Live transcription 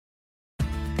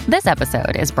This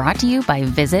episode is brought to you by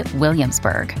Visit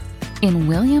Williamsburg. In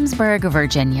Williamsburg,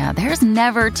 Virginia, there's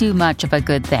never too much of a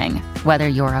good thing. Whether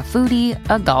you're a foodie,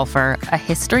 a golfer, a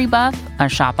history buff, a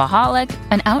shopaholic,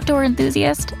 an outdoor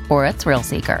enthusiast, or a thrill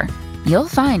seeker, you'll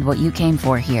find what you came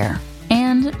for here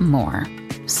and more.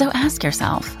 So ask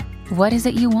yourself, what is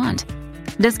it you want?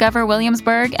 Discover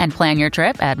Williamsburg and plan your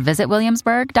trip at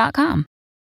visitwilliamsburg.com.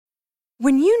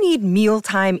 When you need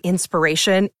mealtime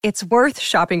inspiration, it's worth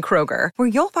shopping Kroger, where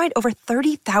you'll find over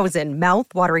 30,000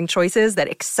 mouth-watering choices that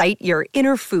excite your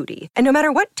inner foodie. And no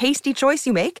matter what tasty choice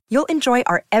you make, you'll enjoy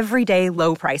our everyday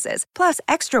low prices, plus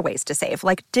extra ways to save,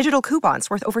 like digital coupons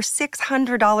worth over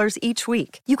 $600 each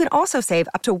week. You can also save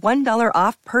up to $1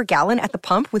 off per gallon at the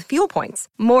pump with fuel points.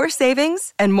 More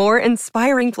savings and more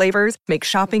inspiring flavors make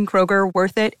shopping Kroger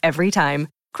worth it every time.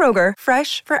 Kroger,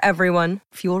 fresh for everyone.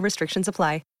 Fuel restrictions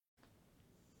apply.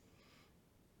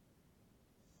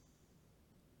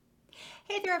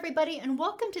 Hey there everybody, and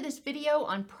welcome to this video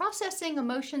on processing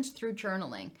emotions through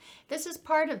journaling. This is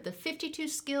part of the 52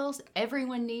 Skills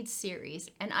Everyone Needs series,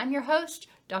 and I'm your host,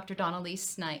 Dr. Dawn-Elise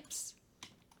Snipes.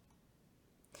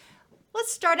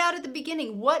 Let's start out at the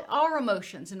beginning. What are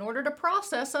emotions? In order to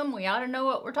process them, we ought to know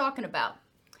what we're talking about.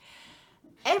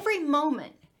 Every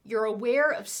moment, you're aware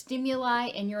of stimuli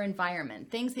in your environment,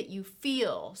 things that you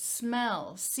feel,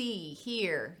 smell, see,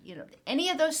 hear, any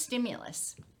of those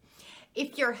stimulus.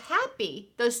 If you're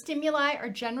happy, those stimuli are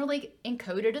generally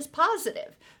encoded as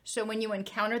positive. So when you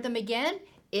encounter them again,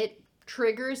 it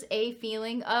triggers a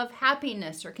feeling of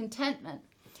happiness or contentment.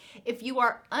 If you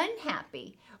are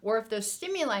unhappy, or if those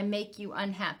stimuli make you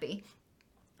unhappy,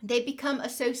 they become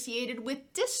associated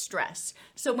with distress.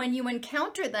 So when you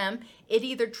encounter them, it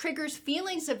either triggers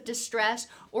feelings of distress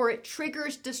or it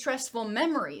triggers distressful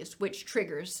memories, which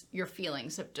triggers your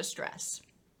feelings of distress.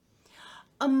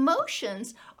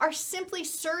 Emotions are simply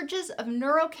surges of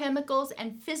neurochemicals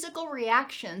and physical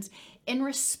reactions in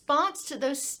response to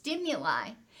those stimuli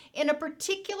in a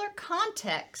particular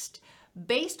context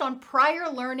based on prior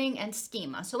learning and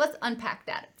schema. So let's unpack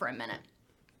that for a minute.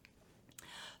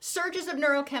 Surges of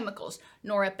neurochemicals,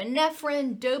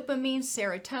 norepinephrine, dopamine,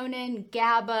 serotonin,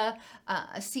 GABA,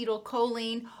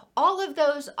 acetylcholine, all of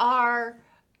those are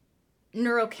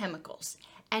neurochemicals.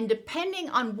 And depending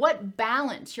on what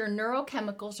balance your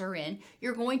neurochemicals are in,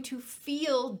 you're going to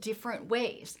feel different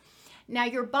ways. Now,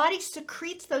 your body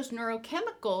secretes those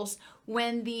neurochemicals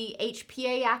when the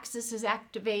HPA axis is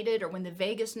activated or when the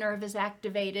vagus nerve is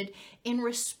activated in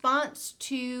response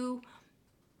to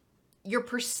your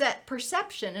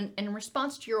perception and in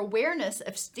response to your awareness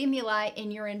of stimuli in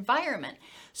your environment.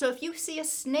 So if you see a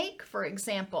snake, for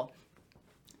example,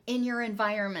 in your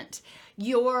environment,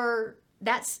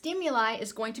 that stimuli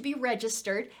is going to be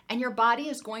registered and your body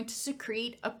is going to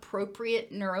secrete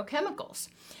appropriate neurochemicals.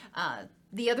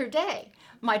 The other day,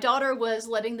 my daughter was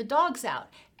letting the dogs out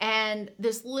and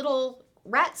this little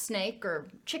rat snake or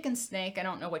chicken snake, I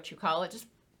don't know what you call it, just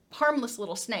harmless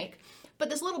little snake,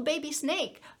 but this little baby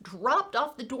snake dropped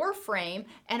off the door frame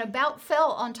and about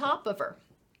fell on top of her.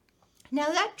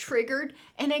 Now that triggered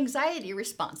an anxiety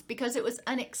response because it was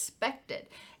unexpected.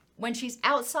 When she's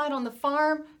outside on the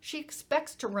farm, she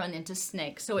expects to run into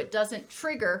snakes, so it doesn't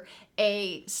trigger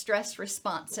a stress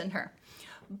response in her.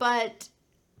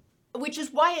 Which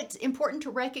is why it's important to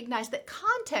recognize that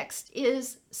context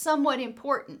is somewhat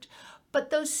important. But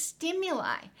those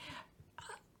stimuli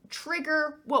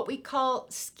trigger what we call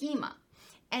schema.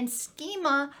 And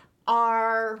schema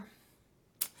are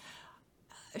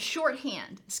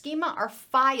shorthand. Schema are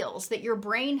files that your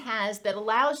brain has that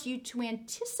allows you to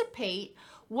anticipate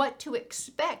what to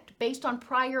expect based on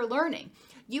prior learning.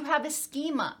 You have a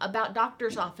schema about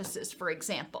doctor's offices, for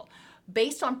example.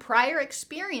 Based on prior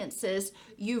experiences,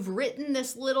 you've written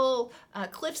this little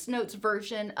Cliff's Notes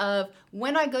version of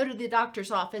when I go to the doctor's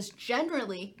office,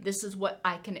 generally, this is what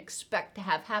I can expect to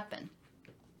have happen.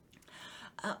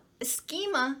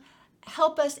 Schema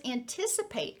help us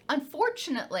anticipate.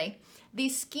 Unfortunately,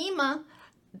 these schema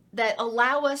that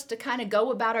allow us to kind of go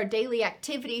about our daily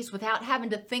activities without having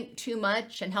to think too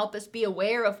much and help us be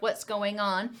aware of what's going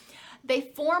on, they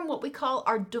form what we call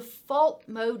our default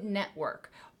mode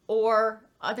network, or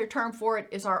other term for it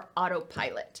is our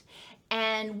autopilot.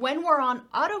 And when we're on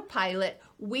autopilot,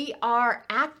 we are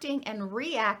acting and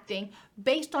reacting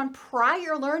based on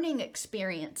prior learning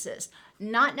experiences,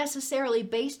 not necessarily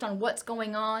based on what's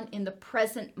going on in the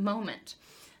present moment.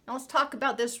 Now let's talk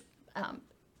about this.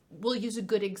 We'll use a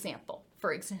good example.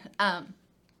 For example,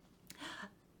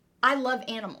 I love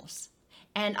animals.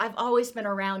 And I've always been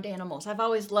around animals. I've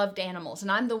always loved animals. And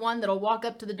I'm the one that'll walk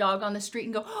up to the dog on the street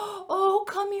and go, "Oh,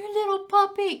 come here, little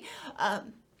puppy."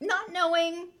 Not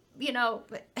knowing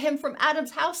him from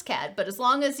Adam's House Cat, but as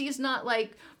long as he's not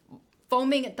like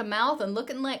foaming at the mouth and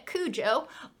looking like Cujo,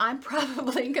 I'm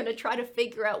probably going to try to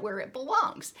figure out where it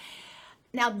belongs.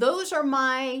 Now, those are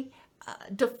my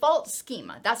default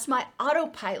schema. That's my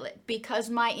autopilot, because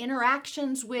my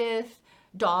interactions with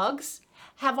dogs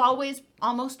have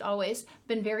almost always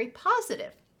been very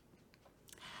positive.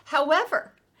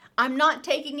 However, I'm not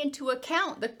taking into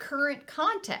account the current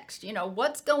context.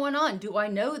 What's going on? Do I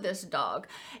know this dog?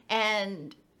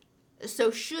 And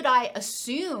so should I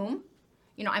assume,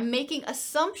 I'm making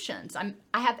assumptions.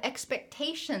 I have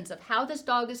expectations of how this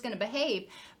dog is going to behave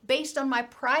based on my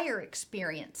prior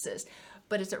experiences.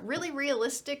 But is it really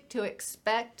realistic to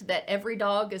expect that every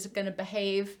dog is going to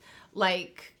behave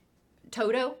like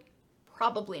Toto?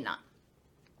 Probably not.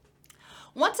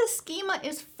 Once a schema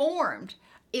is formed,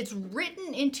 it's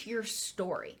written into your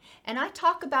story. And I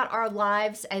talk about our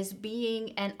lives as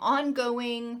being an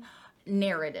ongoing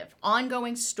narrative,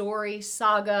 ongoing story,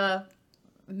 saga,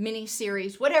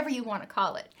 mini-series, whatever you want to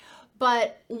call it.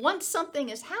 But once something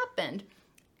has happened,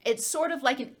 it's sort of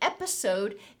like an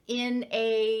episode in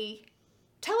a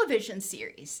television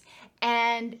series,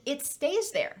 and it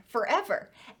stays there forever.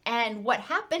 And what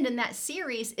happened in that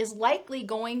series is likely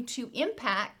going to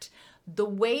impact the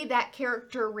way that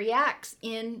character reacts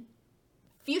in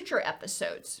future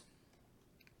episodes.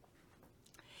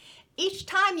 Each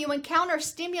time you encounter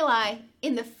stimuli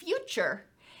in the future,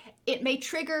 it may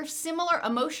trigger similar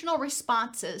emotional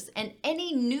responses, and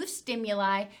any new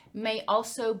stimuli may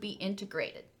also be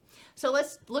integrated. So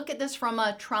let's look at this from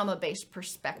a trauma-based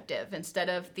perspective instead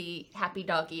of the happy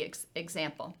doggy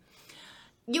example.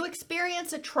 You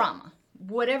experience a trauma,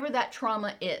 whatever that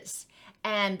trauma is,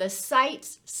 and the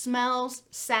sights, smells,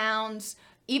 sounds,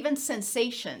 even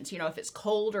sensations, if it's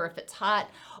cold or if it's hot,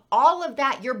 all of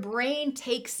that your brain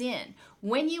takes in.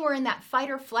 When you are in that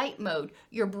fight or flight mode,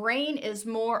 your brain is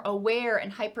more aware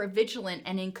and hypervigilant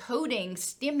and encoding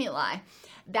stimuli.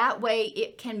 That way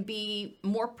it can be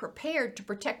more prepared to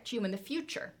protect you in the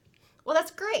future. Well,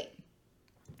 that's great.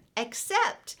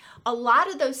 Except a lot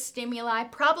of those stimuli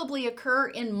probably occur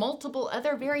in multiple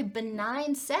other very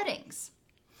benign settings.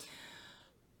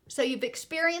 So you've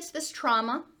experienced this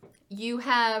trauma, you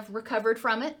have recovered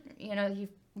from it, you've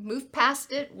moved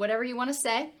past it, whatever you want to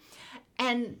say,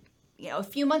 and a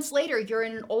few months later you're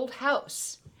in an old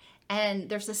house and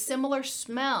there's a similar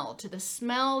smell to the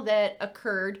smell that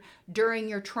occurred during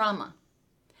your trauma.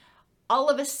 All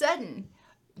of a sudden,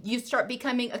 you start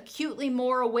becoming acutely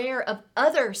more aware of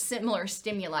other similar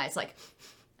stimuli. It's like,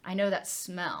 I know that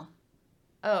smell.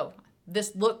 Oh,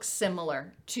 this looks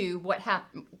similar to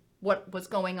what was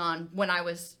going on when I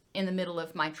was in the middle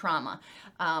of my trauma.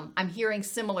 I'm hearing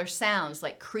similar sounds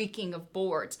like creaking of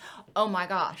boards. Oh my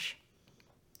gosh.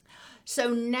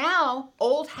 So now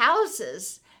old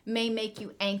houses may make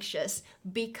you anxious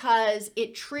because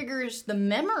it triggers the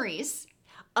memories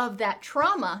of that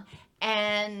trauma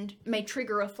and may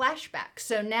trigger a flashback.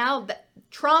 So now that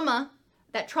trauma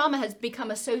has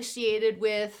become associated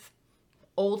with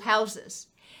old houses.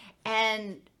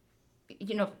 And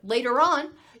later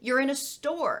on, you're in a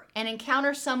store and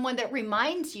encounter someone that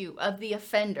reminds you of the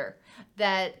offender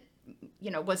that,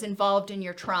 was involved in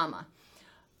your trauma.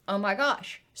 Oh my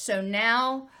gosh. So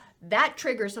now that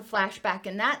triggers a flashback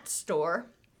in that store,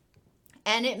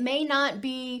 and it may not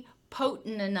be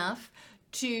potent enough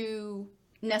to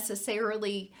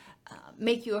necessarily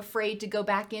make you afraid to go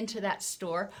back into that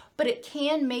store, but it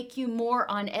can make you more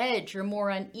on edge or more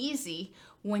uneasy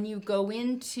when you go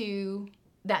into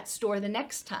that store the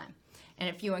next time. And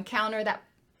if you encounter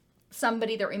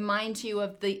somebody that reminds you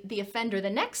of the offender the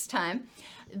next time,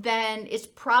 then it's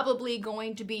probably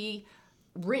going to be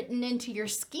written into your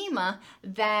schema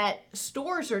that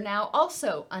stores are now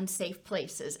also unsafe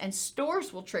places, and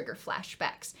stores will trigger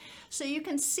flashbacks. So you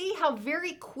can see how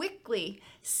very quickly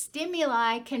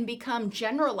stimuli can become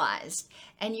generalized,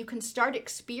 and you can start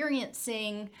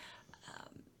experiencing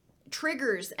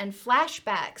triggers and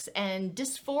flashbacks and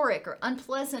dysphoric or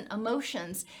unpleasant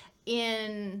emotions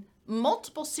in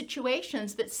multiple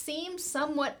situations that seem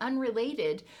somewhat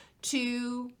unrelated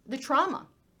to the trauma.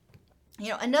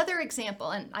 Another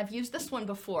example, and I've used this one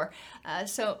before,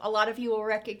 so a lot of you will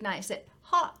recognize it,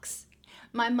 hawks.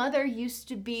 My mother used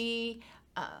to be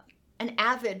an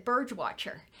avid bird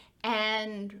watcher,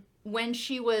 and when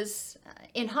she was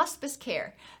in hospice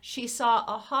care, she saw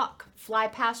a hawk fly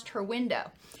past her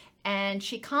window, and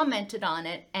she commented on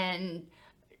it, and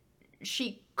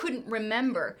she couldn't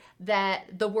remember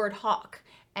the word hawk,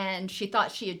 and she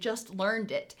thought she had just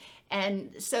learned it.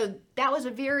 And so that was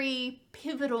a very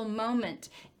pivotal moment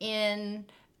in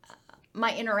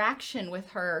my interaction with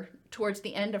her towards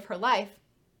the end of her life.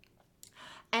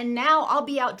 And now I'll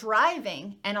be out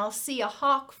driving and I'll see a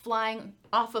hawk flying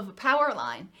off of a power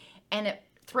line, and it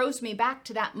throws me back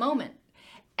to that moment.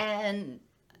 And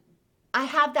I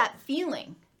have that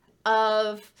feeling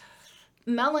of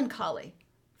melancholy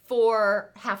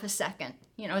for half a second.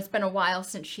 You know, it's been a while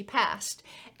since she passed.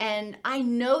 And I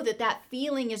know that that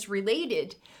feeling is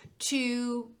related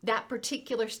to that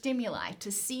particular stimuli,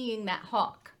 to seeing that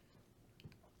hawk.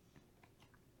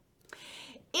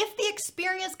 If the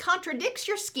experience contradicts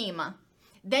your schema,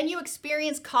 then you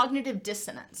experience cognitive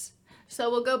dissonance. So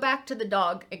we'll go back to the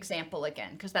dog example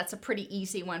again, because that's a pretty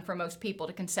easy one for most people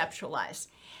to conceptualize.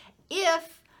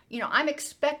 If, you know, I'm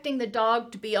expecting the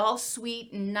dog to be all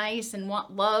sweet and nice and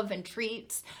want love and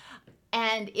treats,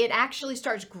 and it actually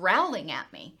starts growling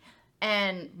at me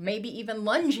and maybe even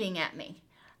lunging at me,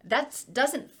 that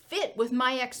doesn't fit with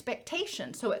my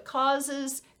expectation. So it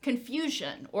causes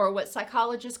confusion, or what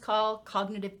psychologists call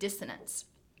cognitive dissonance.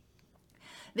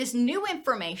 This new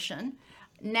information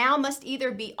now must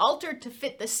either be altered to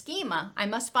fit the schema. I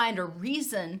must find a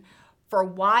reason for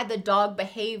why the dog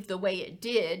behaved the way it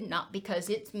did, not because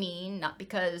it's mean, not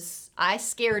because I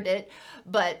scared it,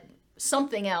 but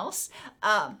something else.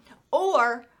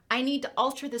 Or I need to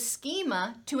alter the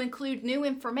schema to include new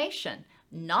information.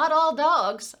 Not all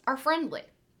dogs are friendly.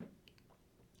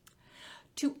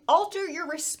 To alter your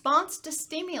response to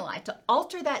stimuli, to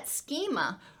alter that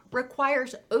schema,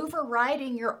 requires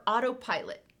overriding your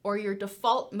autopilot or your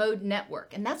default mode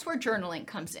network. And that's where journaling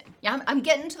comes in. Yeah, I'm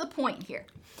getting to the point here.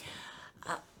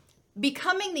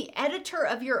 Becoming the editor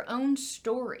of your own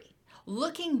story,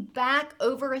 looking back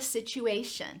over a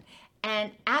situation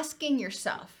and asking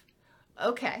yourself,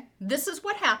 okay, this is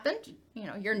what happened. You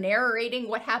know, you're narrating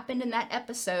what happened in that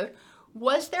episode.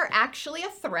 Was there actually a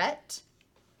threat?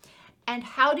 And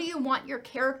how do you want your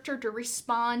character to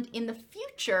respond in the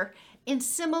future in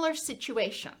similar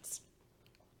situations?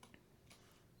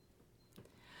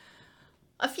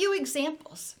 A few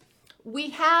examples.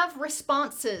 We have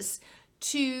responses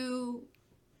to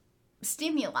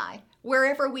stimuli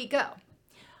wherever we go.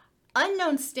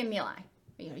 Unknown stimuli.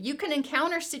 You can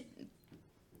encounter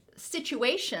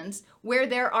situations where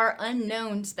there are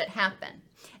unknowns that happen.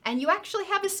 And you actually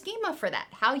have a schema for that,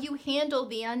 how you handle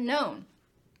the unknown.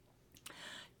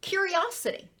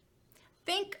 Curiosity.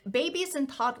 Think babies and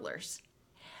toddlers.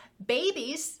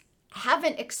 Babies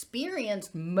haven't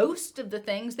experienced most of the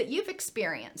things that you've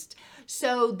experienced.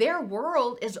 So their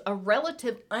world is a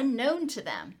relative unknown to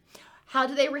them. How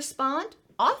do they respond?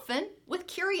 Often with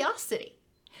curiosity.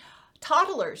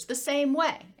 Toddlers, the same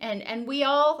way. And we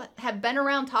all have been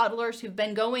around toddlers who've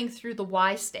been going through the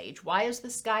why stage. Why is the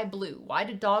sky blue? Why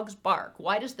do dogs bark?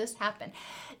 Why does this happen?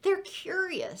 They're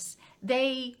curious.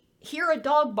 They hear a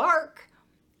dog bark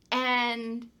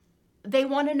and they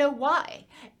want to know why.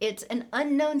 It's an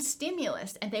unknown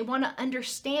stimulus and they want to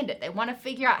understand it. They want to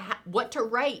figure out what to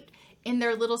write in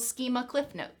their little schema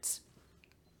cliff notes.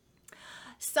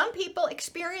 Some people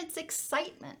experience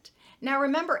excitement. Now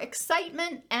remember,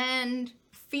 excitement and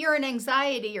fear and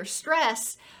anxiety or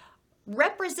stress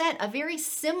represent a very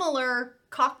similar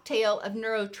cocktail of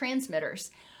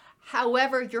neurotransmitters.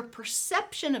 However, your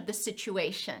perception of the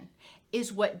situation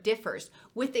is what differs.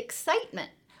 With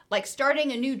excitement, like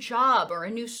starting a new job or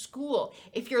a new school,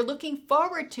 if you're looking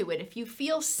forward to it, if you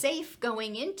feel safe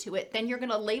going into it, then you're going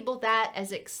to label that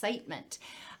as excitement.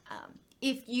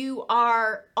 If you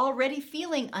are already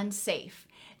feeling unsafe,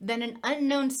 then an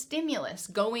unknown stimulus,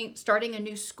 starting a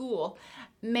new school,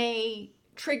 may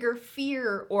trigger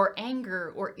fear or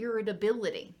anger or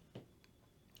irritability.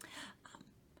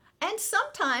 And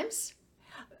sometimes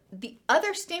the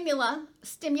other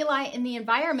stimuli in the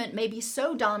environment may be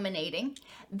so dominating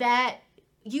that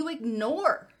you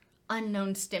ignore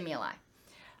unknown stimuli.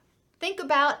 Think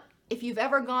about if you've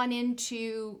ever gone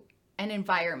into an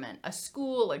environment, a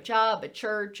school, a job, a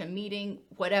church, a meeting,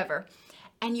 whatever,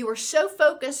 and you were so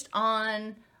focused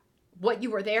on what you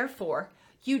were there for,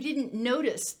 you didn't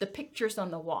notice the pictures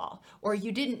on the wall, or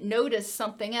you didn't notice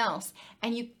something else,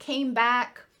 and you came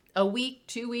back a week,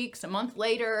 2 weeks, a month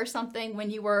later or something when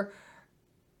you were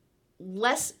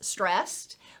less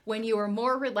stressed, when you were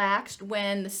more relaxed,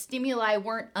 when the stimuli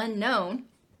weren't unknown,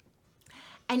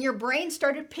 and your brain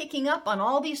started picking up on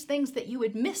all these things that you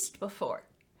had missed before.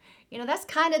 You know, that's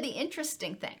kind of the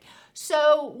interesting thing.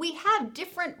 So we have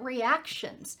different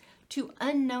reactions to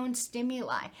unknown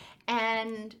stimuli.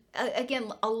 And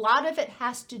again, a lot of it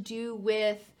has to do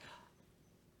with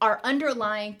our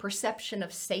underlying perception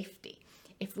of safety.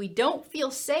 If we don't feel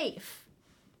safe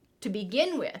to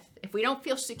begin with, if we don't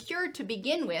feel secure to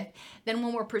begin with, then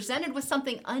when we're presented with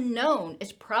something unknown,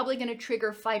 it's probably going to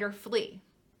trigger fight or flee.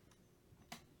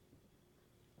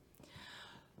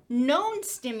 Known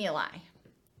stimuli,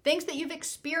 things that you've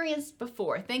experienced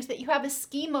before, things that you have a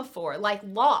schema for, like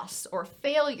loss or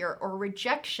failure or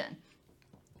rejection.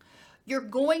 You're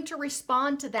going to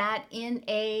respond to that in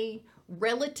a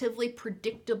relatively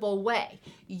predictable way.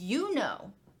 You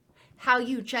know how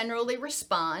you generally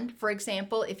respond. For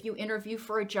example, if you interview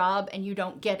for a job and you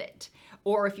don't get it,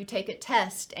 or if you take a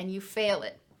test and you fail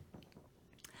it.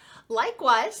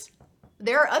 Likewise,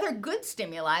 there are other good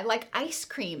stimuli like ice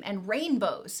cream and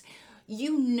rainbows.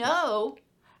 You know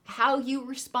how you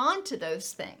respond to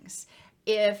those things.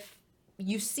 If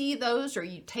you see those or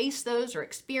you taste those or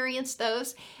experience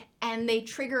those and they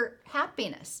trigger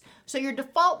happiness. So your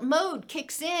default mode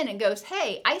kicks in and goes,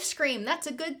 hey, ice cream, that's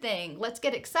a good thing. Let's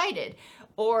get excited.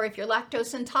 Or if you're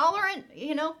lactose intolerant,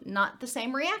 not the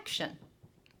same reaction.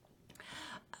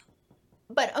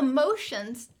 But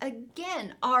emotions,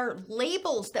 again, are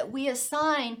labels that we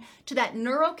assign to that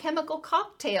neurochemical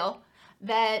cocktail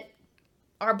that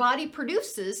our body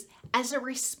produces as a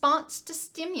response to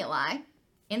stimuli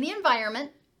in the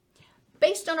environment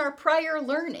based on our prior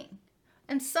learning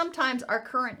and sometimes our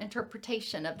current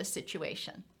interpretation of the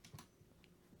situation.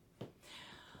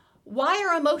 Why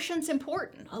are emotions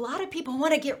important? A lot of people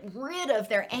want to get rid of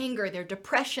their anger, their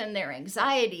depression, their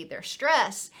anxiety, their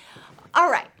stress. All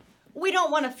right, we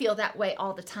don't want to feel that way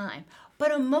all the time,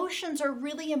 but emotions are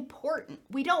really important.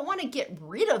 We don't want to get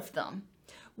rid of them.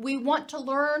 We want to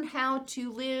learn how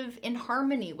to live in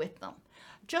harmony with them.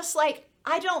 Just like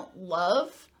I don't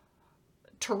love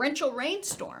torrential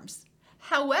rainstorms.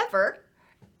 However,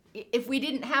 if we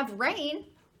didn't have rain,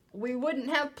 we wouldn't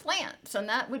have plants, and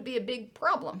that would be a big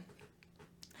problem.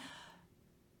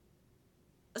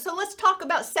 So let's talk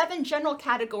about 7 general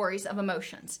categories of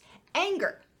emotions.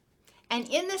 Anger. And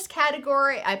in this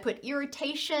category, I put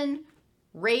irritation,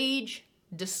 rage,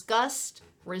 disgust,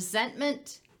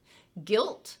 resentment,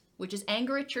 guilt, which is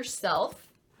anger at yourself,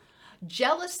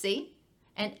 jealousy,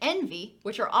 and envy,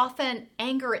 which are often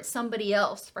anger at somebody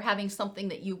else for having something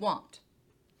that you want.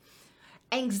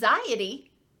 Anxiety,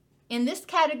 in this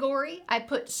category, I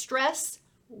put stress,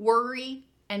 worry,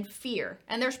 and fear.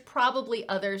 And there's probably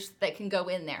others that can go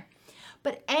in there.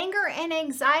 But anger and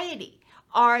anxiety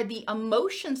are the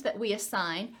emotions that we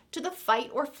assign to the fight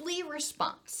or flee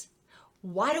response.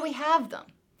 Why do we have them?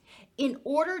 In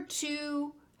order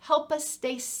to help us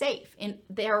stay safe.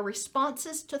 They are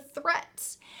responses to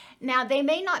threats. Now, they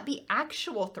may not be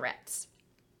actual threats.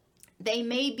 They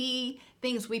may be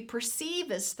things we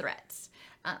perceive as threats.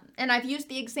 And I've used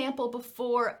the example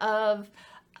before of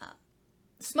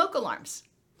smoke alarms.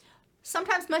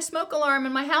 Sometimes my smoke alarm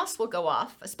in my house will go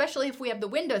off, especially if we have the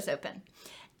windows open.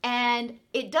 And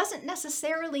it doesn't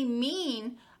necessarily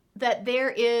mean that there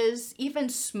is even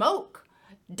smoke.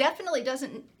 Definitely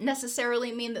doesn't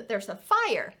necessarily mean that there's a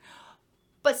fire.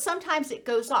 But sometimes it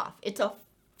goes off. It's a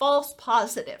false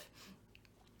positive.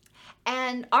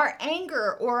 And our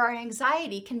anger or our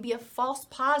anxiety can be a false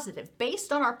positive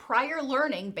based on our prior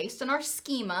learning, based on our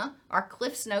schema, our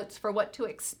Cliff's Notes for what to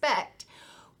expect.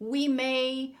 We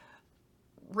may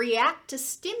react to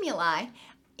stimuli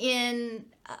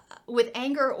with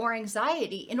anger or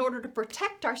anxiety in order to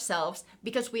protect ourselves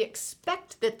because we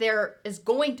expect that there is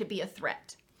going to be a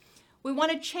threat. We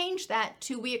want to change that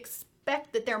to we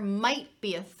expect that there might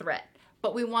be a threat,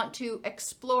 but we want to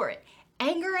explore it.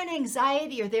 Anger and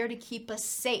anxiety are there to keep us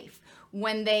safe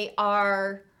when they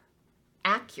are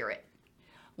accurate.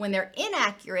 When they're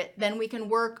inaccurate, then we can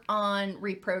work on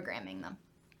reprogramming them.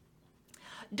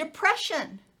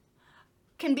 Depression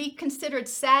can be considered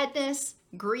sadness,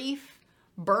 grief,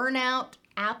 burnout,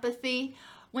 apathy.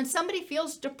 When somebody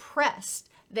feels depressed,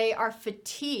 they are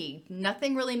fatigued.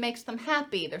 Nothing really makes them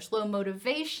happy. There's low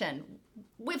motivation.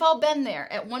 We've all been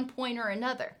there at one point or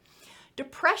another.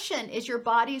 Depression is your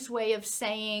body's way of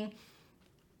saying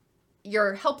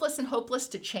you're helpless and hopeless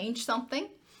to change something,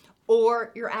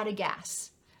 or you're out of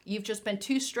gas. You've just been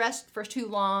too stressed for too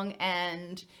long,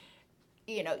 and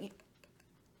you're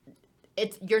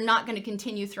not going to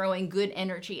continue throwing good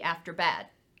energy after bad.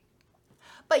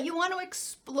 But you want to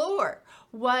explore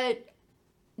what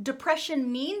depression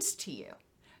means to you.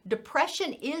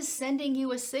 Depression is sending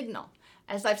you a signal.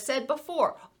 As I've said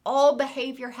before, all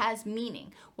behavior has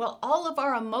meaning. Well, all of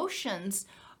our emotions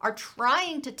are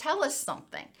trying to tell us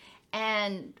something,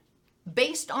 and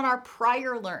based on our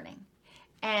prior learning.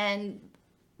 And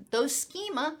those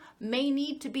schema may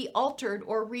need to be altered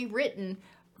or rewritten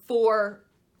for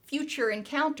future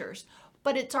encounters,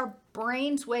 but it's our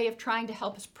brain's way of trying to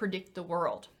help us predict the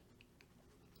world.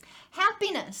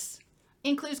 Happiness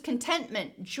includes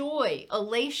contentment, joy,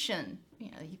 elation.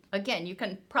 Again, you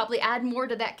can probably add more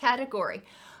to that category.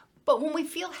 But when we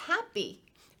feel happy,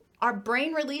 Our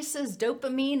brain releases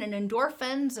dopamine and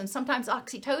endorphins and sometimes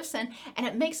oxytocin, and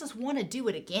it makes us want to do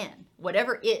it again,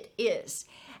 whatever it is.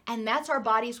 And that's our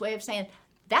body's way of saying,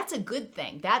 that's a good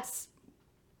thing. That's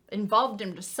involved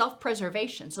in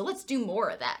self-preservation. So let's do more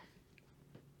of that.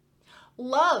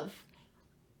 Love,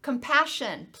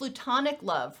 compassion, platonic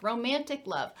love, romantic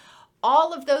love,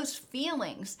 all of those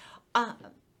feelings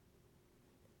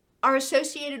are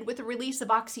associated with the release of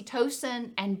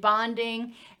oxytocin and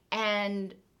bonding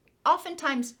and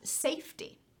oftentimes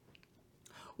safety.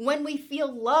 When we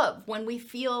feel love, when we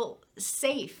feel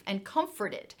safe and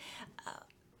comforted,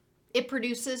 it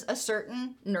produces a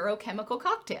certain neurochemical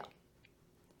cocktail.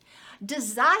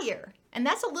 Desire, and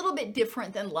that's a little bit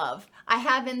different than love. I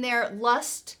have in there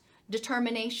lust,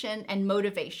 determination, and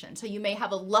motivation. So you may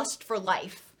have a lust for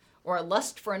life, or a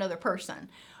lust for another person,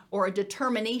 or a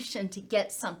determination to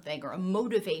get something, or a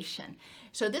motivation.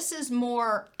 So this is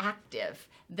more active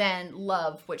than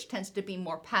love, which tends to be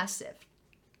more passive.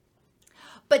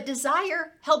 But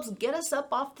desire helps get us up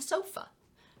off the sofa.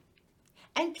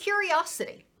 And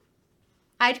curiosity.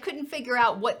 I couldn't figure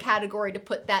out what category to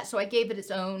put that, so I gave it its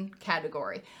own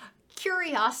category.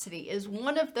 Curiosity is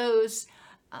one of those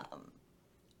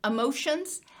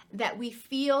emotions that we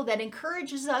feel that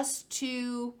encourages us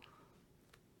to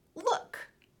look.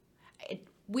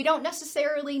 We don't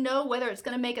necessarily know whether it's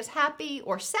going to make us happy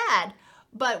or sad,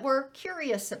 but we're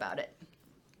curious about it.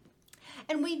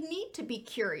 And we need to be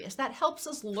curious. That helps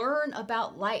us learn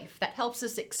about life. That helps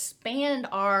us expand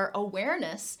our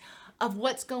awareness of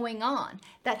what's going on.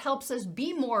 That helps us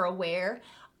be more aware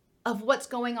of what's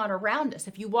going on around us.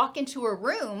 If you walk into a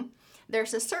room,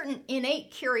 there's a certain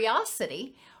innate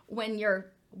curiosity when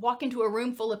you're walk into a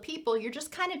room full of people, you're just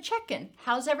kind of checking.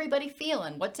 How's everybody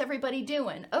feeling? What's everybody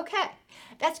doing? Okay,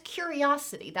 that's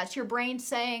curiosity. That's your brain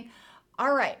saying,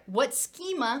 all right, what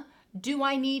schema do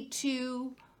I need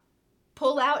to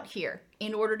pull out here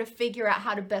in order to figure out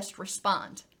how to best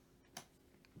respond?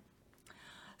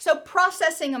 So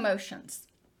processing emotions.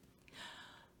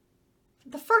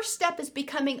 The first step is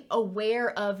becoming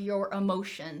aware of your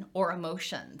emotion or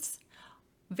emotions.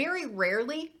 Very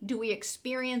rarely do we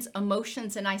experience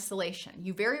emotions in isolation.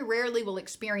 You very rarely will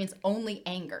experience only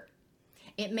anger.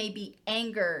 It may be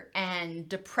anger and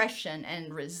depression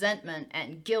and resentment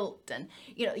and guilt, and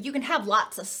you can have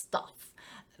lots of stuff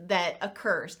that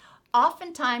occurs.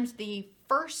 Oftentimes the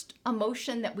first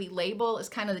emotion that we label is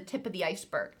kind of the tip of the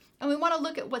iceberg, and we want to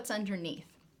look at what's underneath.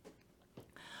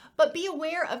 But be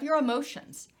aware of your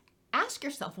emotions. Ask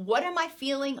yourself, what am I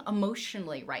feeling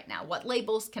emotionally right now? What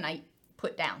labels can I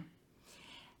put down?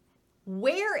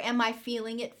 Where am I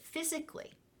feeling it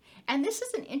physically? And this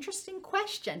is an interesting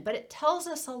question, but it tells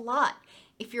us a lot.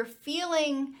 If you're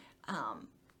feeling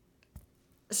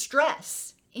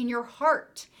stress in your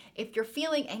heart, if you're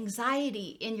feeling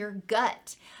anxiety in your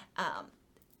gut,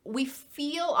 we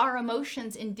feel our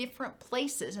emotions in different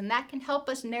places, and that can help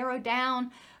us narrow down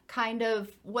kind of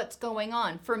what's going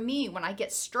on. For me, when I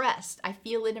get stressed, I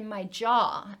feel it in my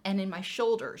jaw and in my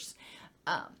shoulders.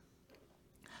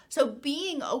 So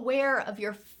being aware of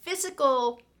your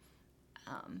physical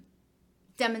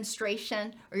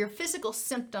demonstration or your physical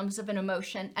symptoms of an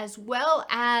emotion, as well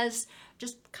as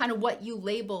just kind of what you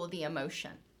label the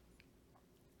emotion.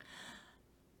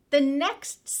 The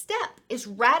next step is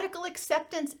radical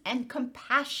acceptance and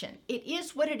compassion. It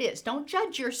is what it is. Don't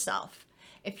judge yourself.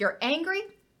 If you're angry,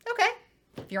 okay.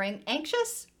 If you're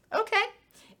anxious, okay.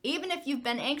 Even if you've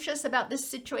been anxious about this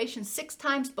situation 6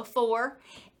 times before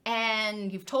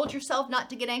and you've told yourself not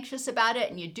to get anxious about it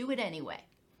and you do it anyway,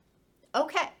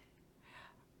 okay.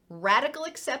 Radical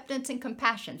acceptance and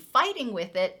compassion. Fighting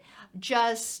with it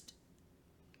just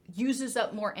uses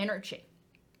up more energy.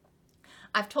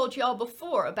 I've told you all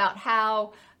before about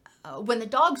how when the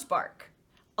dogs bark,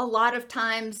 a lot of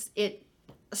times it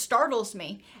startles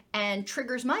me and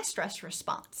triggers my stress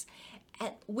response.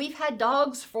 And we've had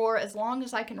dogs for as long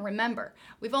as I can remember.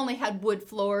 We've only had wood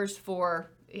floors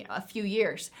for a few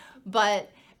years, but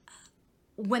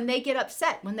when they get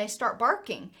upset, when they start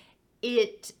barking,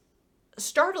 it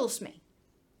startles me.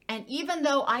 And even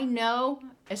though I know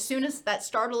as soon as that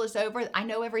startle is over, I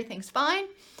know everything's fine,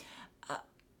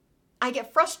 I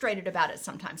get frustrated about it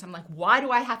sometimes. I'm like, why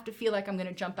do I have to feel like I'm going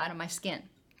to jump out of my skin?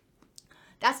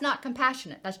 That's not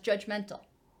compassionate. That's judgmental.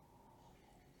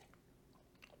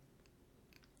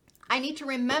 I need to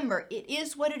remember it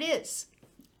is what it is.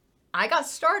 I got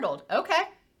startled. Okay.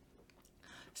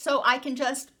 So I can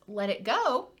just let it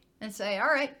go and say, all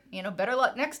right, better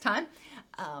luck next time.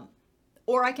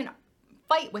 Or I can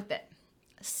fight with it.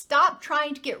 Stop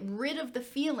trying to get rid of the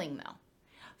feeling though.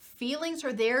 Feelings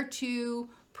are there to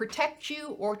protect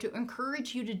you or to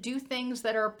encourage you to do things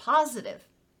that are positive.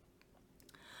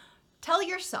 Tell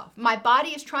yourself, my body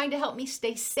is trying to help me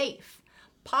stay safe,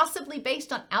 possibly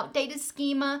based on outdated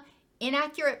schema,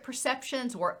 inaccurate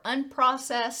perceptions, or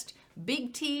unprocessed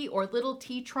big T or little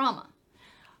t trauma.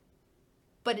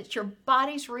 But it's your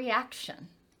body's reaction.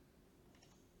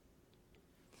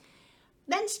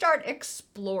 Then start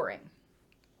exploring.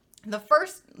 The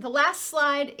last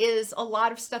slide is a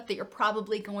lot of stuff that you're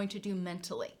probably going to do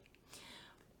mentally.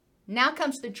 Now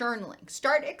comes the journaling.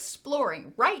 Start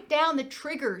exploring. Write down the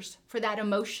triggers for that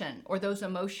emotion or those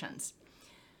emotions.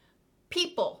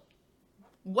 People.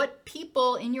 What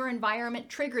people in your environment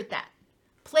triggered that?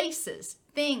 Places,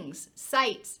 things,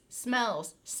 sights,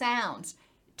 smells, sounds,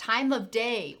 time of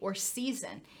day or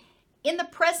season. In the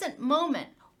present moment,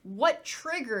 what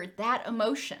triggered that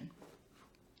emotion?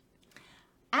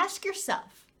 Ask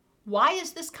yourself, why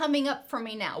is this coming up for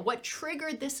me now? What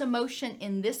triggered this emotion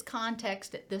in this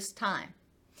context at this time?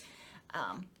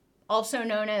 Also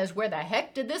known as, where the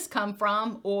heck did this come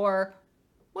from? Or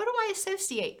what do I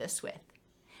associate this with?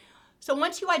 So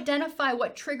once you identify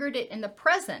what triggered it in the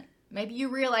present, maybe you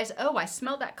realize, oh, I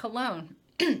smell that cologne.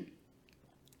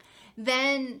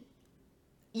 Then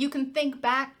you can think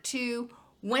back to,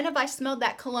 when have I smelled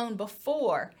that cologne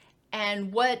before?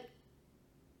 And what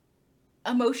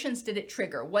emotions did it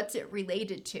trigger? What's it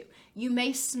related to? You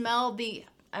may smell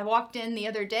I walked in the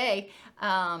other day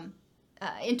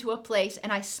into a place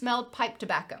and I smelled pipe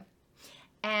tobacco.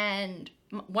 And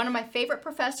one of my favorite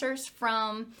professors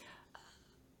from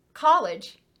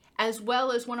college, as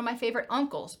well as one of my favorite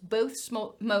uncles, both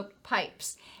smoked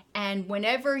pipes. And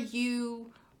whenever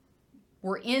you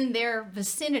were in their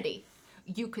vicinity,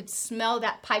 you could smell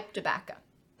that pipe tobacco.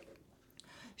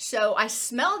 So I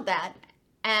smelled that,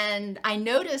 and I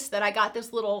noticed that I got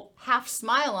this little half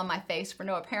smile on my face for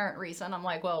no apparent reason. I'm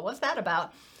like, well, what's that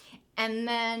about? And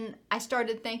then I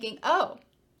started thinking, oh,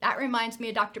 that reminds me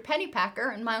of Dr.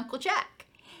 Pennypacker and my Uncle Jack.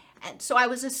 And so I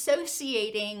was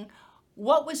associating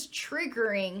what was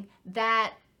triggering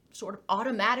that sort of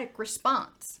automatic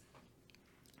response.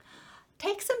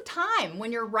 Take some time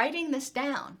when you're writing this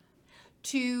down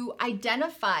to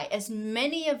identify as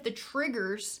many of the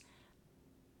triggers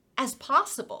as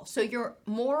possible, so you're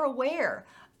more aware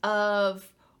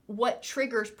of what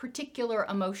triggers particular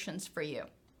emotions for you.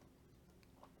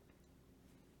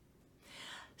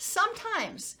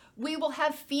 Sometimes we will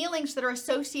have feelings that are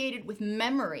associated with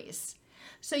memories.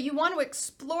 So you want to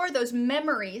explore those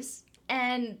memories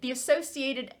and the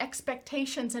associated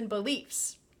expectations and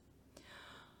beliefs.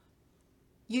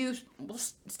 We'll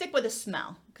stick with a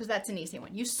smell, because that's an easy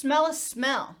one. You smell a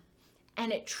smell,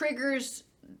 and it triggers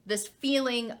this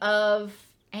feeling of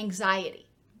anxiety.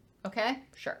 Okay?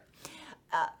 Sure.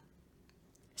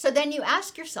 So then you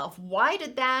ask yourself, why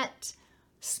did that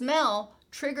smell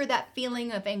trigger that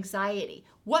feeling of anxiety?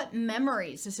 What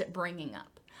memories is it bringing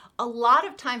up? A lot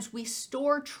of times we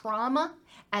store trauma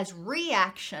as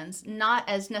reactions, not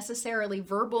as necessarily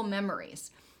verbal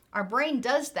memories. Our brain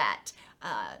does that.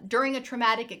 During a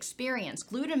traumatic experience,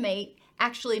 glutamate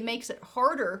actually makes it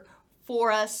harder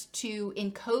for us to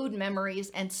encode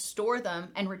memories and store them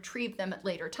and retrieve them at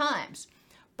later times.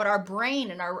 But our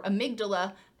brain and our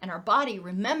amygdala and our body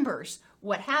remembers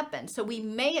what happened. So we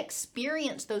may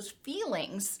experience those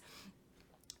feelings,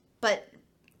 but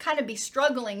kind of be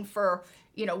struggling for,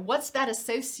 what's that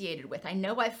associated with? I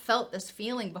know I've felt this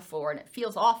feeling before and it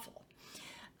feels awful.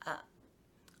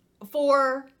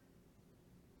 For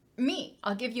me,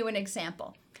 I'll give you an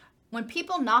example. When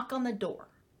people knock on the door,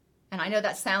 and I know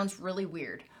that sounds really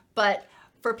weird, but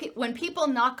when people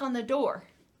knock on the door,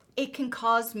 it can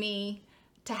cause me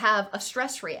to have a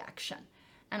stress reaction.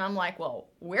 And I'm like, well,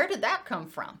 where did that come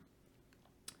from?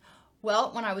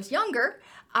 Well, when I was younger,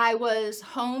 I was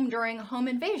home during a home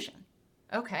invasion.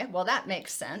 Okay, well, that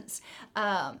makes sense.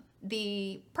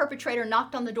 The perpetrator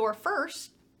knocked on the door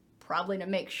first, probably to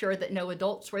make sure that no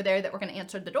adults were there that were going to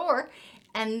answer the door,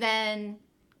 and then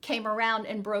came around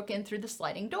and broke in through the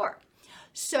sliding door.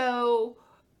 So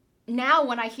now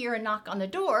when I hear a knock on the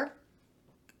door,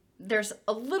 there's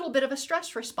a little bit of a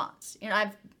stress response.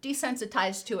 I've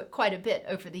desensitized to it quite a bit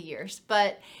over the years,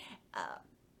 but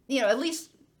at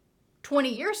least 20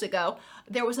 years ago,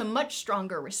 there was a much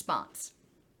stronger response.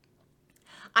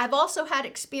 I've also had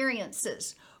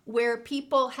experiences where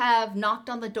people have knocked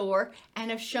on the door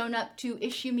and have shown up to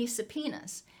issue me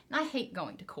subpoenas. And I hate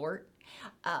going to court.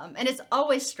 And it's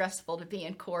always stressful to be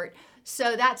in court.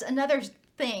 So that's another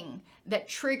thing that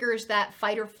triggers that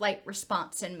fight or flight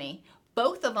response in me.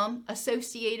 Both of them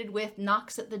associated with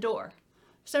knocks at the door.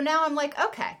 So now I'm like,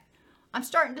 okay, I'm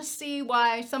starting to see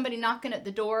why somebody knocking at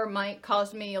the door might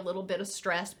cause me a little bit of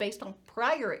stress based on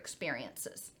prior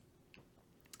experiences.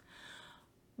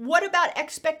 What about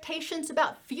expectations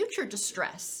about future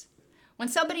distress? When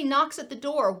somebody knocks at the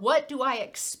door, what do I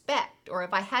expect? Or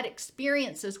if I had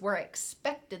experiences where I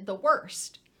expected the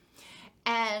worst?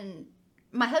 And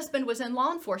my husband was in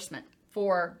law enforcement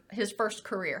for his first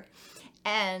career.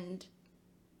 And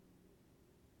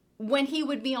when he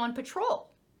would be on patrol,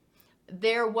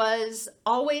 there was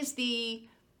always the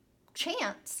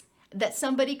chance that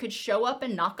somebody could show up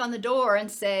and knock on the door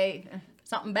and say,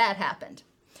 something bad happened.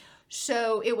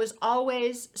 So it was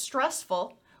always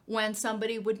stressful when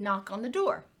somebody would knock on the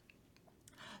door.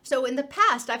 So in the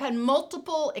past, I've had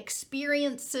multiple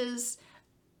experiences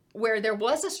where there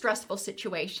was a stressful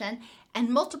situation and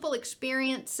multiple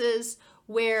experiences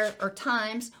or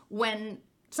times when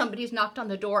somebody's knocked on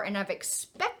the door and I've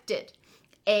expected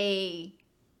a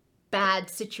bad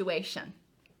situation.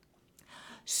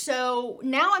 So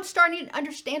now I'm starting to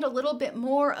understand a little bit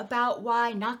more about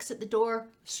why knocks at the door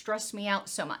stress me out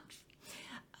so much.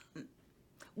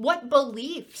 What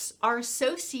beliefs are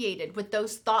associated with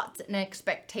those thoughts and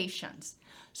expectations?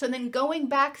 So then going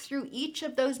back through each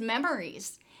of those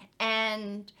memories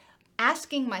and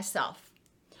asking myself,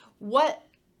 what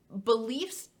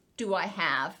beliefs do I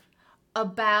have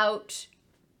about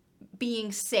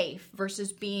being safe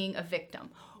versus being a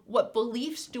victim? What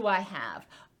beliefs do I have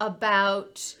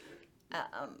about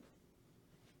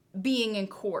being in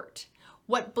court?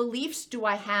 What beliefs do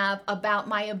I have about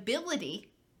my ability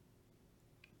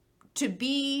to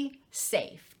be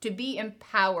safe, to be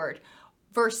empowered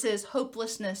versus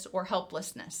hopelessness or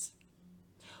helplessness?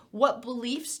 What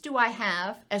beliefs do I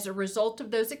have as a result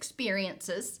of those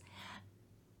experiences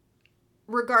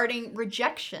regarding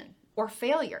rejection or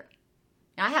failure?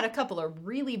 Now, I had a couple of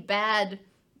really bad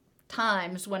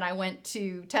times when I went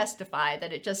to testify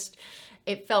that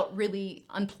it felt really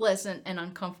unpleasant and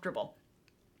uncomfortable.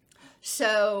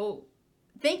 So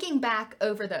thinking back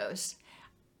over those,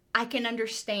 I can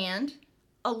understand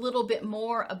a little bit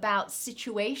more about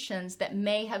situations that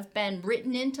may have been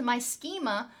written into my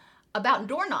schema about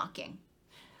door knocking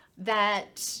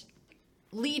that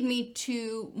lead me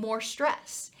to more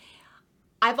stress.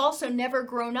 I've also never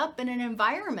grown up in an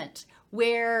environment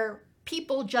where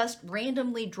people just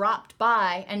randomly dropped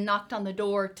by and knocked on the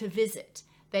door to visit.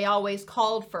 They always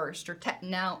called first or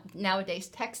nowadays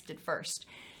texted first.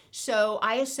 So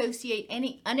I associate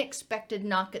any unexpected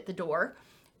knock at the door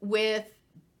with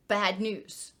bad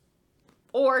news,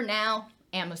 or now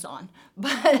Amazon.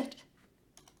 But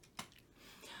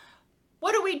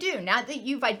what do we do now that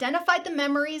you've identified the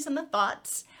memories and the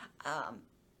thoughts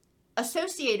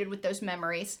associated with those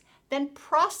memories? Then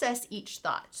process each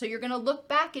thought. So you're going to look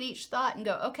back at each thought and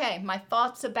go, okay, my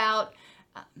thoughts about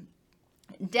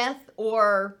death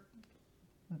or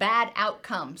bad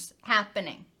outcomes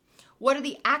happening. What are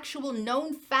the actual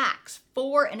known facts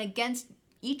for and against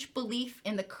each belief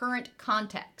in the current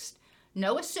context?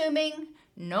 No assuming,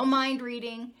 no mind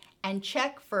reading, and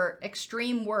check for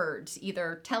extreme words,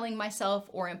 either telling myself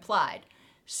or implied.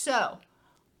 So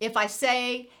if I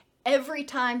say every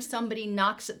time somebody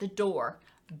knocks at the door,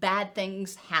 bad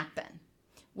things happen.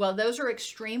 Well, those are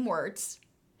extreme words,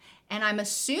 and I'm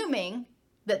assuming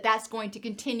that that's going to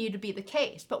continue to be the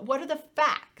case. But what are the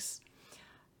facts?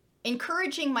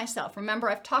 Encouraging myself. Remember,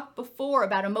 I've talked before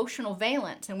about emotional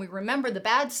valence, and we remember the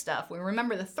bad stuff, we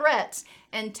remember the threats,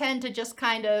 and tend to just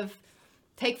kind of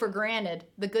take for granted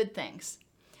the good things.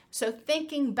 So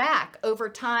thinking back over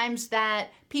times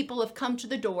that people have come to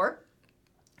the door,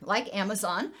 like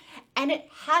Amazon, and it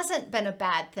hasn't been a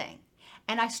bad thing.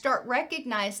 And I start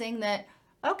recognizing that,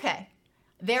 okay,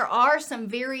 there are some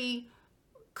very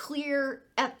clear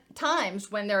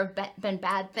times when there have been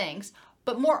bad things,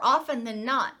 but more often than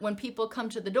not, when people come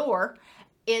to the door,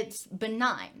 it's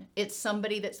benign. It's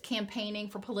somebody that's campaigning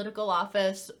for political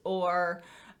office, or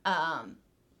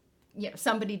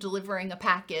somebody delivering a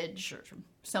package, or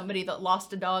somebody that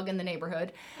lost a dog in the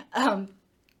neighborhood.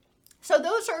 So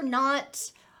those are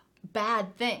not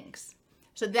bad things.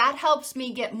 So that helps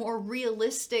me get more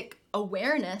realistic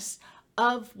awareness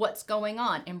of what's going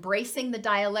on, embracing the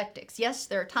dialectics. Yes,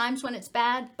 there are times when it's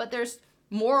bad, but there's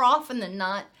more often than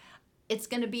not, it's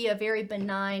going to be a very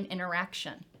benign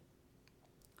interaction.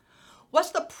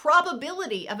 What's the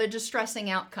probability of a distressing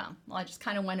outcome? Well, I just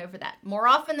kind of went over that. More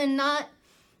often than not,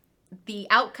 the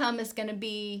outcome is going to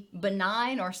be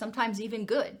benign or sometimes even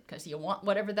good, because you want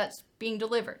whatever that's being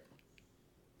delivered.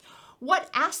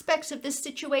 What aspects of this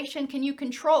situation can you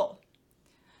control?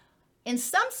 In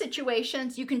some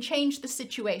situations, you can change the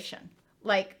situation,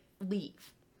 like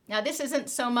leave. Now, this isn't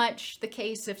so much the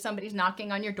case if somebody's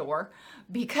knocking on your door,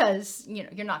 because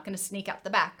you're not going to sneak out the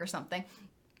back or something.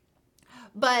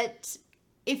 But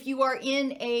if you are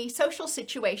in a social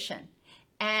situation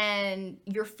and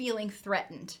you're feeling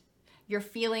threatened, you're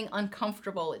feeling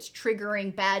uncomfortable, it's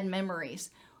triggering bad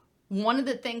memories, one of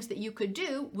the things that you could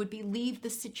do would be leave the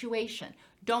situation.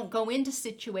 Don't go into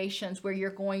situations where you're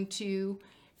going to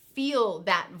feel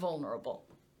that vulnerable.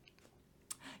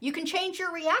 You can change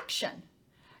your reaction.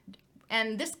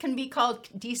 And this can be called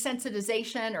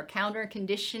desensitization or counter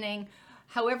conditioning,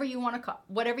 whatever you want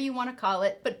to call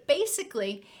it. But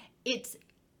basically, it's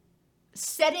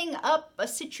setting up a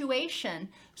situation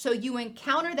so you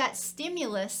encounter that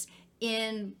stimulus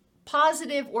in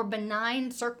positive or benign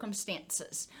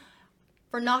circumstances.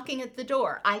 For knocking at the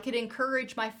door, I could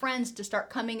encourage my friends to start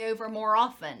coming over more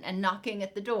often and knocking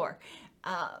at the door.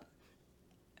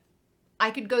 I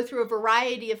could go through a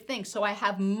variety of things. So I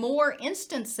have more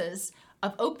instances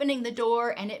of opening the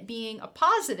door and it being a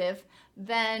positive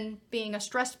than being a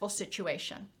stressful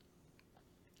situation.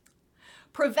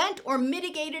 Prevent or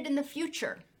mitigate it in the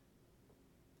future.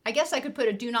 I guess I could put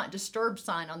a do not disturb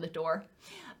sign on the door.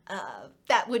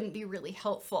 That wouldn't be really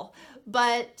helpful.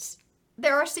 But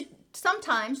there are some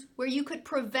times where you could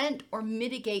prevent or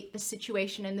mitigate the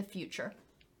situation in the future.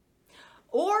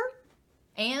 Or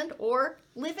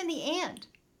live in the and.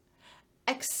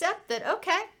 Accept that,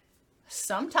 okay,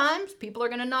 sometimes people are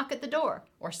going to knock at the door,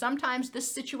 or sometimes this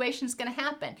situation is going to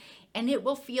happen, and it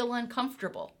will feel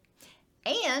uncomfortable.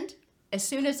 And as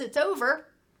soon as it's over,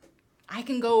 I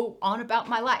can go on about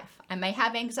my life. I may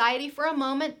have anxiety for a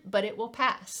moment, but it will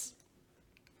pass.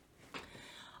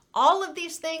 All of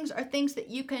these things are things that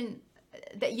you can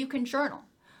journal.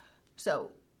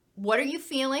 So, what are you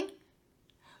feeling?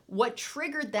 What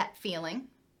triggered that feeling?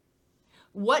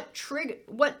 What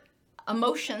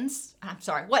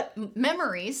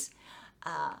memories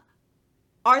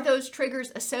are those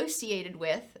triggers associated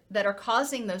with that are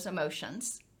causing those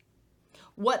emotions?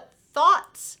 What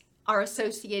thoughts are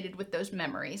associated with those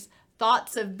memories?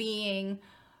 Thoughts of being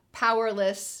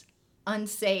powerless,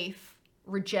 unsafe,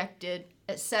 rejected,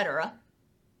 etc.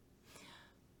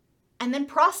 And then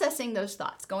processing those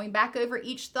thoughts, going back over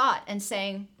each thought and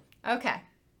saying, okay,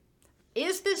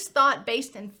 is this thought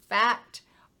based in fact,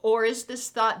 or is this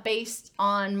thought based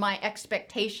on my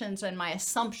expectations and my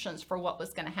assumptions for what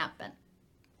was going to happen?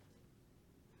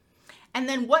 And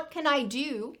then what can I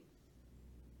do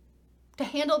to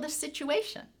handle this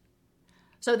situation?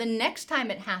 So the next time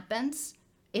it happens,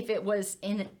 if it was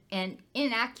in an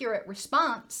inaccurate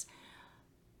response,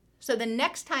 so the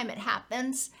next time it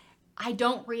happens, I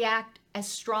don't react as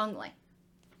strongly.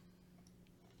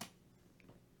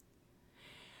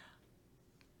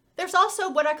 There's also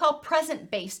what I call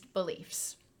present-based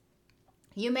beliefs.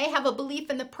 You may have a belief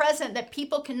in the present that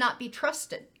people cannot be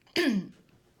trusted. And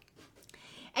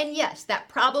yes, that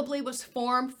probably was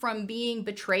formed from being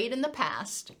betrayed in the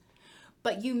past,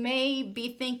 but you may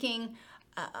be thinking,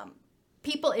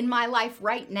 people in my life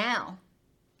right now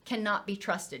cannot be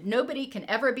trusted. Nobody can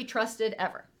ever be trusted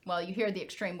ever. Well, you hear the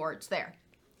extreme words there.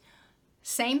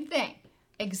 Same thing.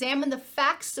 Examine the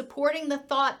facts supporting the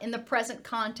thought in the present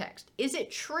context. Is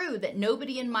it true that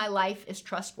nobody in my life is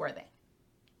trustworthy?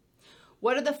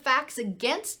 What are the facts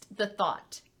against the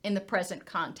thought in the present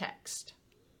context?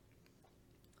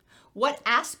 What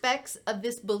aspects of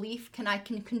this belief can I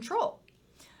control?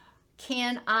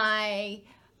 Can I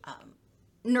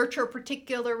nurture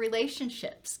particular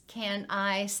relationships? Can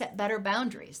I set better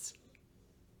boundaries?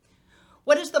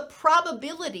 What is the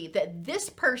probability that this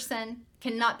person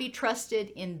cannot be trusted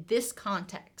in this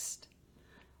context?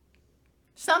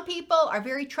 Some people are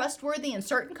very trustworthy in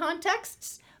certain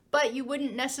contexts, but you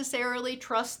wouldn't necessarily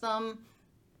trust them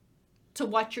to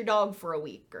watch your dog for a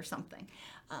week or something.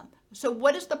 So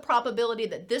what is the probability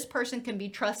that this person can be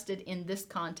trusted in this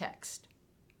context?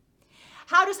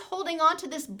 How does holding on to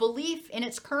this belief in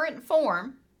its current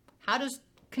form, how does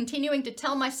continuing to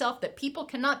tell myself that people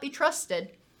cannot be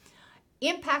trusted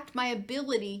impact my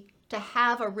ability to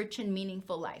have a rich and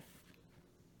meaningful life?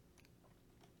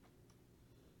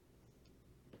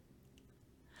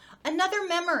 Another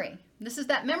memory. This is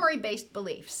that memory-based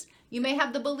beliefs. You may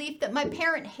have the belief that my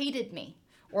parent hated me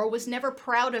or was never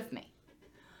proud of me.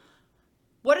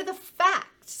 What are the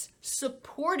facts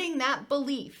supporting that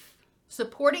belief,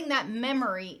 supporting that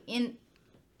memory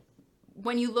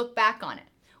when you look back on it?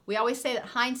 We always say that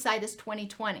hindsight is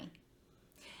 20/20.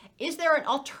 Is there an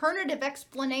alternative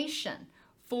explanation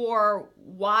for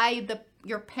why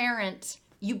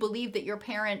you believe that your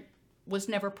parent was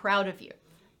never proud of you?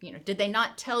 Did they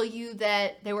not tell you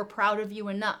that they were proud of you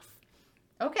enough?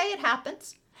 Okay, it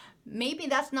happens. maybe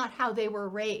that's not how they were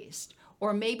raised,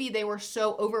 or maybe they were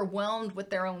so overwhelmed with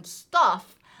their own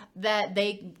stuff that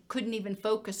they couldn't even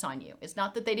focus on you. It's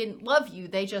not that they didn't love you,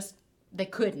 they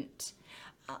couldn't.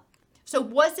 So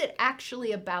was it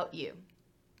actually about you?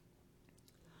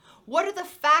 What are the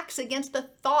facts against the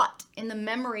thought in the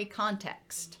memory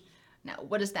context? Now,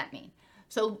 what does that mean?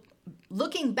 So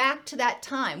looking back to that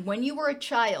time when you were a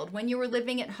child, when you were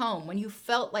living at home, when you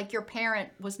felt like your parent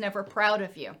was never proud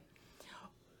of you,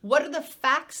 what are the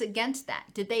facts against that?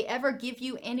 Did they ever give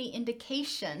you any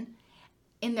indication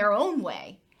in their own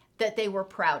way that they were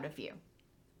proud of you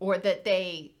or that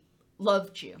they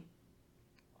loved you?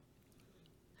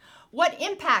 What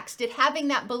impacts did having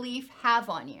that belief have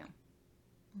on you?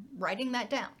 Writing that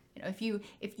down. If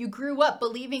you grew up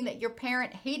believing that your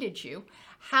parent hated you,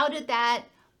 how did that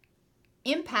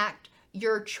impact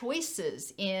your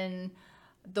choices in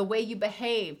the way you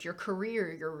behaved, your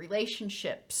career, your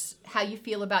relationships, how you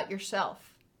feel about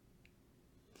yourself?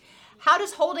 How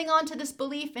does holding on to this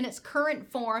belief in its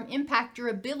current form impact your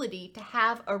ability to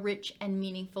have a rich and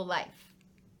meaningful life?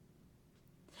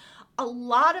 A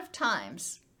lot of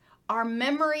times, our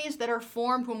memories that are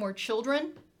formed when we're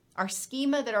children, our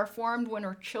schema that are formed when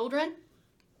we're children,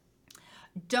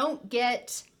 don't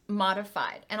get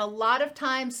modified. And a lot of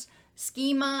times,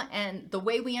 schema and the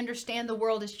way we understand the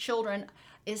world as children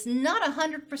is not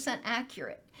 100%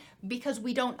 accurate because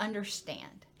we don't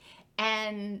understand.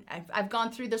 And I've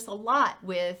gone through this a lot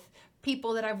with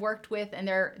people that I've worked with, and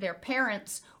their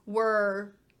parents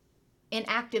were in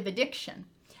active addiction.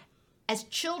 As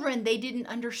children, they didn't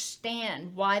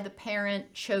understand why the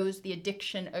parent chose the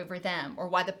addiction over them or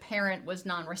why the parent was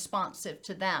non-responsive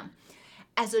to them.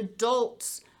 As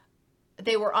adults,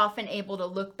 they were often able to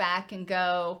look back and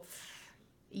go,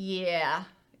 yeah,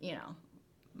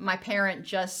 my parent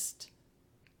just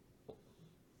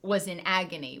was in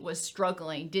agony, was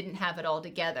struggling, didn't have it all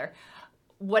together.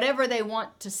 Whatever they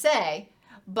want to say,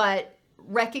 but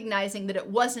recognizing that it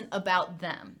wasn't about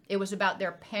them. It was about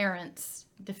their parents'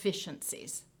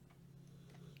 deficiencies.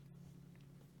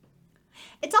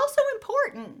 It's also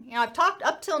important, I've talked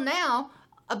up till now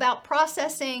about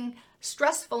processing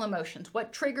stressful emotions,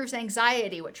 what triggers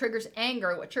anxiety, what triggers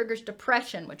anger, what triggers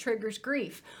depression, what triggers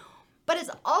grief. But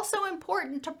it's also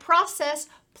important to process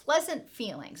pleasant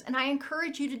feelings, and I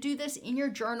encourage you to do this in your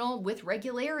journal with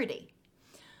regularity.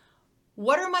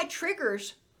 What are my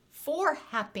triggers for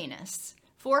happiness,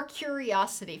 for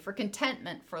curiosity, for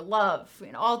contentment, for love,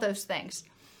 all those things?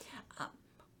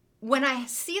 When I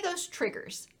see those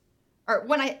triggers, or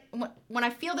when I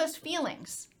feel those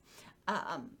feelings,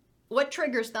 what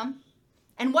triggers them,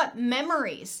 and what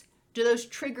memories do those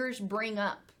triggers bring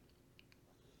up?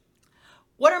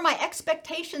 What are my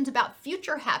expectations about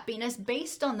future happiness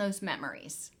based on those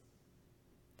memories?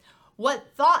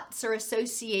 What thoughts are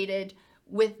associated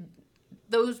with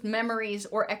those memories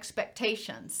or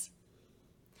expectations?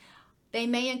 They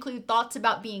may include thoughts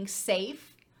about being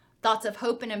safe, thoughts of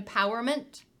hope and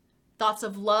empowerment, thoughts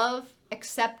of love,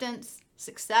 acceptance,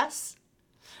 success.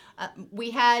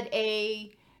 We had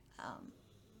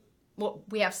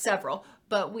we have several,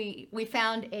 but we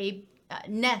found a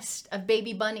nest of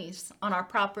baby bunnies on our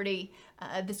property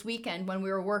this weekend when we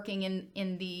were working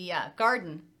in the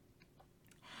garden.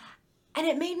 And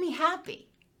it made me happy.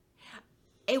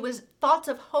 It was thoughts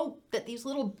of hope that these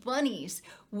little bunnies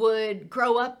would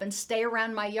grow up and stay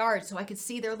around my yard so I could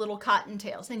see their little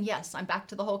cottontails. And yes, I'm back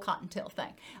to the whole cottontail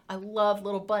thing. I love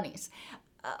little bunnies.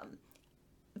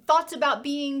 Thoughts about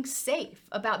being safe,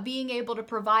 about being able to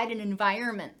provide an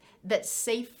environment that's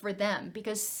safe for them,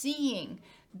 because seeing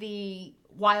the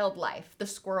wildlife, the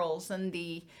squirrels and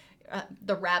the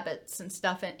rabbits and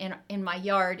stuff in my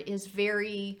yard is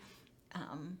very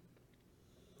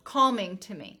calming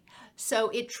to me. So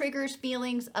it triggers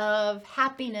feelings of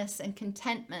happiness and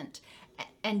contentment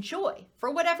and joy for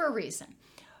whatever reason.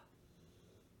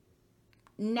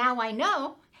 Now I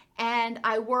know, and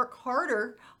I work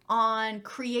harder on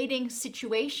creating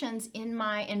situations in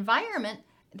my environment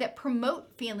that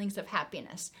promote feelings of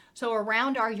happiness. So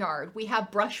around our yard, we have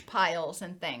brush piles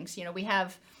and things. We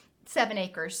have 7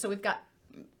 acres, so we've got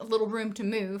a little room to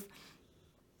move.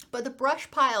 But the brush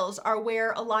piles are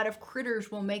where a lot of critters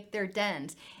will make their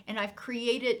dens. And I've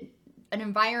created an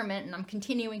environment, and I'm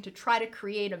continuing to try to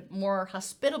create a more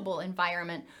hospitable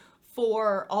environment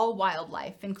for all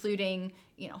wildlife, including,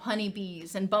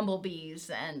 honeybees and bumblebees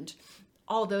and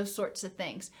all those sorts of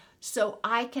things. So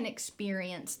I can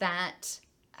experience that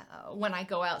when I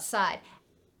go outside.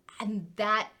 And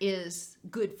that is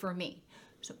good for me.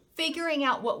 So figuring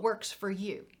out what works for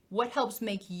you, what helps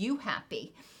make you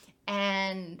happy,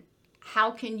 and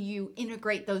how can you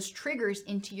integrate those triggers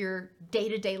into your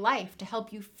day-to-day life to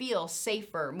help you feel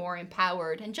safer, more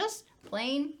empowered, and just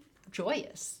plain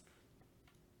joyous?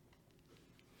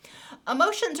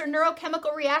 Emotions are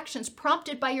neurochemical reactions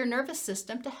prompted by your nervous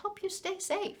system to help you stay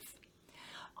safe.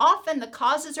 Often the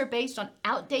causes are based on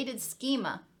outdated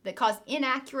schema that cause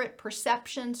inaccurate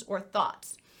perceptions or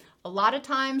thoughts. A lot of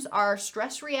times our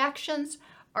stress reactions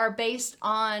are based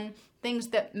on things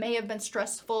that may have been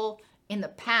stressful in the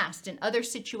past, in other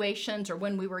situations, or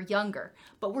when we were younger.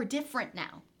 But we're different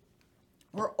now.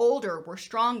 We're older, we're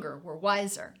stronger, we're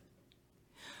wiser.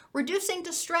 Reducing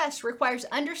distress requires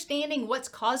understanding what's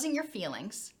causing your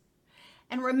feelings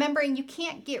and remembering you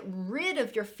can't get rid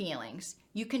of your feelings.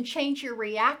 You can change your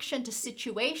reaction to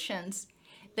situations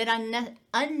that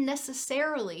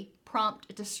unnecessarily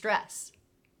prompt distress.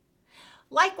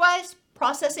 Likewise,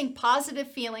 processing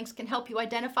positive feelings can help you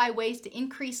identify ways to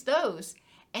increase those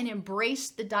and embrace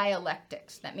the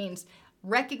dialectics. That means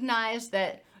recognize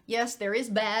that, yes, there is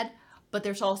bad, but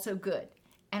there's also good.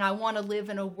 And I want to live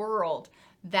in a world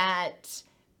that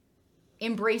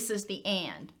embraces the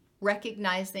and,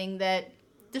 recognizing that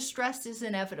distress is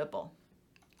inevitable.